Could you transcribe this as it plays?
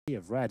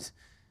of red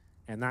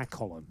in that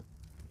column.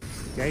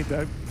 Okay,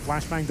 the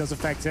flashbang does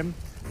affect him.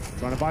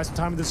 Trying to buy some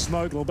time with the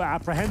smoke, a little bit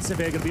apprehensive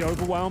here, going to be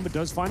overwhelmed, but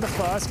does find the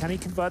first. Can he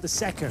convert the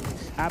second?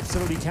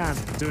 Absolutely can.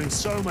 Doing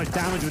so much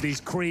damage with these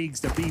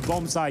Kriegs. The B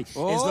bomb site is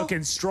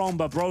looking strong,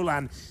 but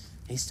Brollan,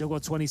 he's still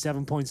got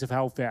 27 points of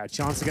health here. A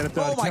chance to get a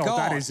third kill. God.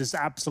 That is just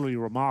absolutely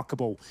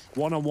remarkable.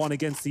 One-on-one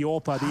against the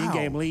Orpa, the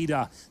in-game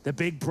leader, the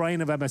big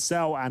brain of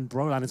MSL, and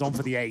Brollan is on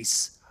for the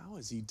ace. How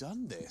has he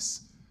done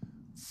this?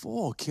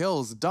 4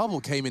 kills, the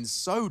double came in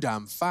so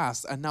damn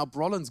fast, and now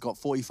Brollan's got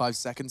 45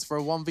 seconds for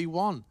a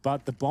 1v1.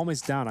 But the bomb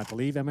is down. I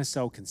believe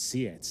MSL can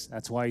see it.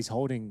 That's why he's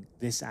holding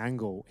this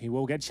angle. He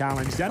will get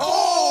challenged. And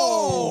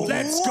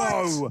let's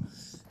go!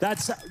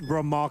 That's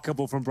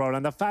remarkable from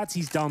Brollan. The fact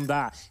he's done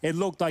that, it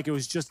looked like it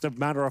was just a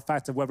matter of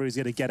fact of whether he's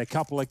going to get a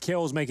couple of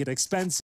kills, make it expensive.